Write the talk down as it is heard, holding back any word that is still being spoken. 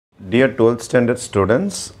Dear 12th standard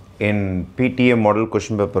students, in PTA Model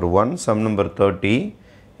question paper 1, sum number 30,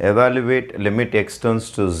 evaluate limit x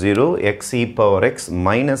turns to 0, x e power x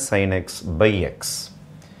minus sin x by x.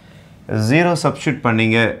 0 substitute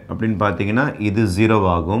பண்ணிங்க அப்படின்னு பார்த்தீங்கன்னா இது 0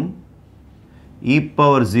 ஆகும். e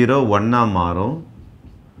power 0 1 மாறும்.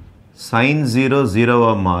 sin 0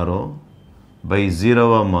 0 மாறும். by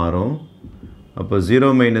 0 மாறும். அப்போ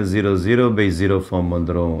 0 minus 0 0 by 0 form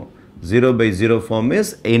வந்துரும். 0 by 0 form is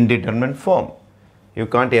indeterminate form. You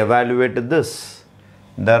can't evaluate this.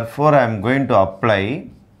 Therefore, I am going to apply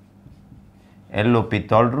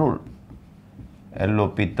L'Hopital rule.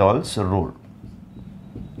 L'Hopital's rule.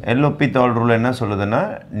 L'Hopital rule என்ன சொல்லுதுன்னா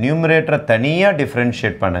numerator தனியா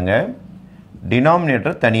differentiate பண்ணுங்க,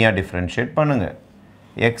 denominator தனியா differentiate பண்ணுங்க.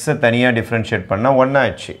 x தனியா differentiate பண்ணா 1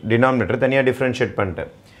 ஆச்சு. denominator தனியா differentiate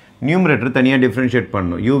பண்ணிட்டேன். numerator தனியா differentiate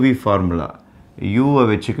பண்ணனும். uv formula. u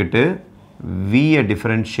வச்சுக்கிட்டு v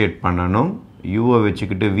differentiate பண்ணனும். u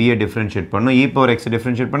வச்சுக்கிட்டு v differentiate பண்ணனும். e power x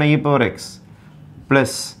differentiate பண்ணா e power x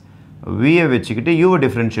plus v வச்சுக்கிட்டு u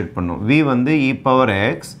differentiate பண்ணனும். v வந்து e power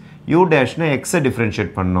x, u dash னா x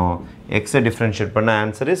differentiate பண்ணனும். x differentiate பண்ணா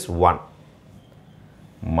answer is 1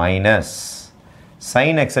 minus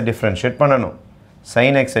sin x differentiate பண்ணனும்.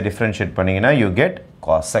 sin x differentiate பண்ணீங்கன்னா you get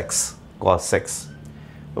cos x.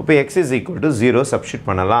 இப்போ x is equal to 0 substitute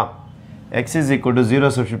பண்ணலாம். x is equal to 0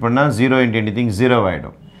 substitute பண்ணா 0 into anything 0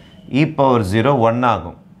 ஆயிடும். e power 0 1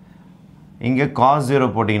 ஆகும். இங்க cos 0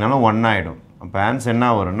 போட்டீங்கனாலும் 1 ஆயிடும். அப்ப ஆன்சர் என்ன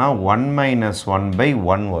வரும்னா 1 minus 1 by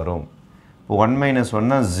 1 வரும். இப்போ 1 minus 1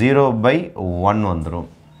 னா 0 by 1 வந்துரும்.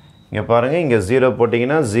 இங்க பாருங்க இங்க 0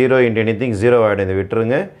 போட்டீங்கன்னா 0 into anything 0 ஆயிடும். இத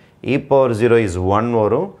விட்டுருங்க. e power 0 is 1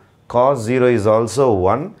 வரும். cos 0 is also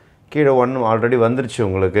 1. கீழ 1 already வந்துருச்சு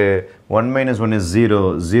உங்களுக்கு. 1 minus 1 is 0.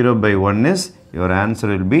 0 by 1 is your answer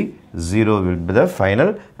will be 0 will be the final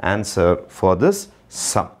answer for this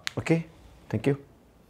sum. Okay, thank you.